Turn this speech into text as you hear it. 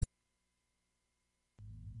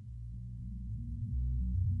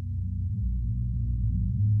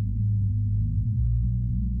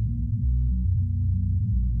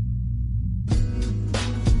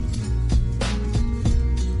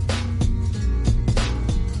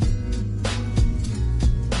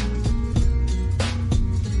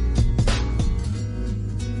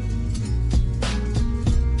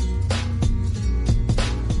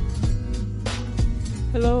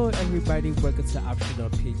everybody, welcome to Optional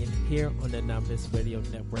Opinion here on the Anonymous Radio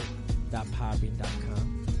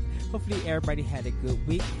Network.podbean.com. Hopefully everybody had a good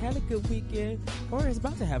week, had a good weekend, or is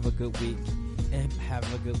about to have a good week and have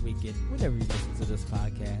a good weekend whenever you listen to this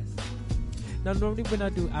podcast. Now, normally when I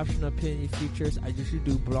do Optional Opinion features, I usually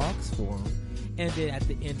do blogs for them, and then at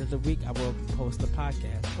the end of the week, I will post a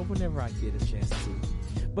podcast, or whenever I get a chance to.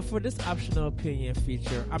 But for this Optional Opinion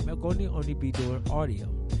feature, I'm going to only be doing audio.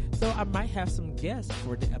 So I might have some guests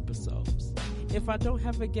for the episodes. If I don't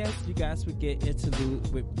have a guest, you guys will get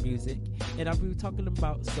interlude with music, and I'll be talking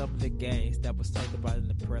about some of the games that was talked about in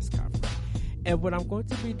the press conference. And what I'm going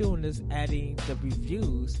to be doing is adding the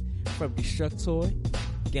reviews from Destructoid,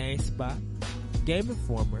 GameSpot, Game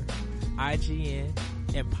Informer, IGN,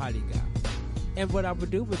 and Polygon. And what I will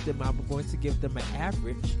do with them, I'm going to give them an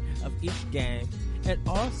average of each game, and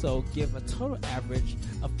also give a total average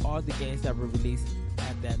of all the games that were released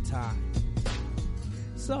at that time.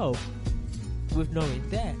 So, with knowing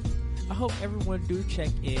that, I hope everyone do check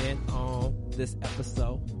in on this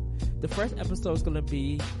episode. The first episode is going to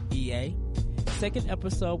be EA. Second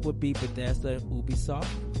episode will be Bethesda and Ubisoft.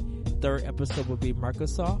 Third episode will be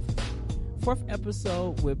Microsoft. Fourth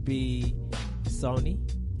episode will be Sony.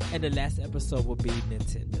 And the last episode will be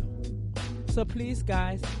Nintendo. So please,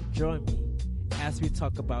 guys, join me as we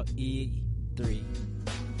talk about E3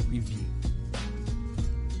 review.